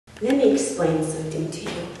Let me explain something to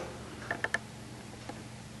you.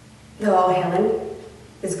 The old Helen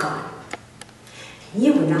is gone.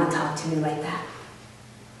 You would not talk to me like that.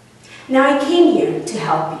 Now I came here to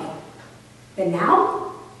help you. But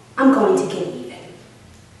now, I'm going to get even.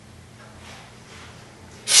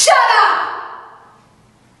 Shut up!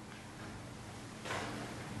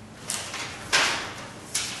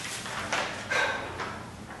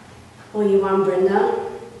 Oh, you want Brenda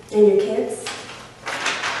and your kids?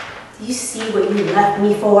 Do you see what you left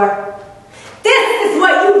me for? This is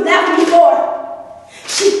what you left me for!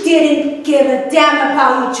 She didn't give a damn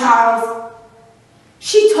about you, Charles.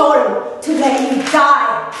 She told him to let you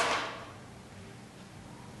die.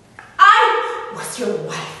 I was your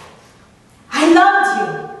wife. I loved you.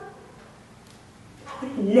 I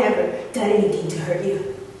would have never done anything to hurt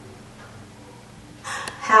you.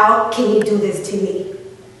 How can you do this to me?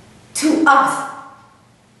 To us?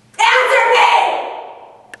 Answer me!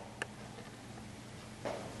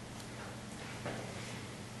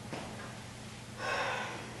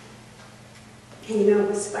 And you know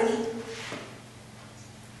what's funny?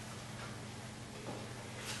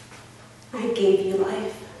 I gave you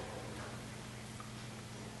life.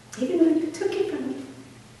 Even when you took it from me.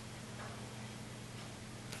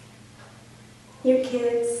 Your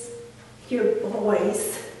kids, your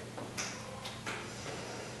boys.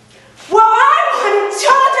 Well, I wanted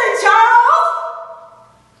children, Charles!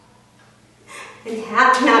 And had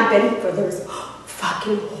it not been for those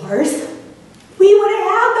fucking whores, we would have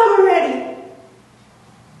had them already.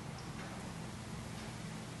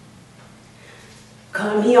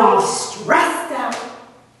 Got me all stressed out.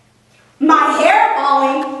 My hair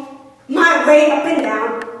falling, my weight up and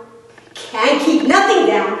down. Can't keep nothing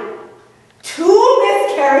down. 2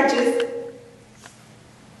 miscarriages.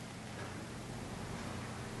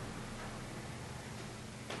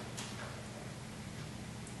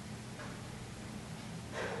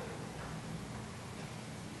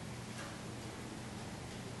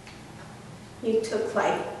 You took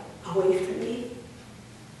life away from me.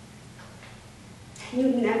 And you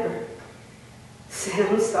never said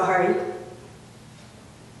I'm sorry.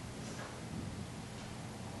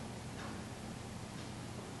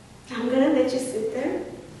 I'm gonna let you sit there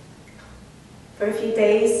for a few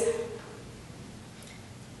days.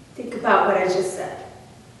 Think about what I just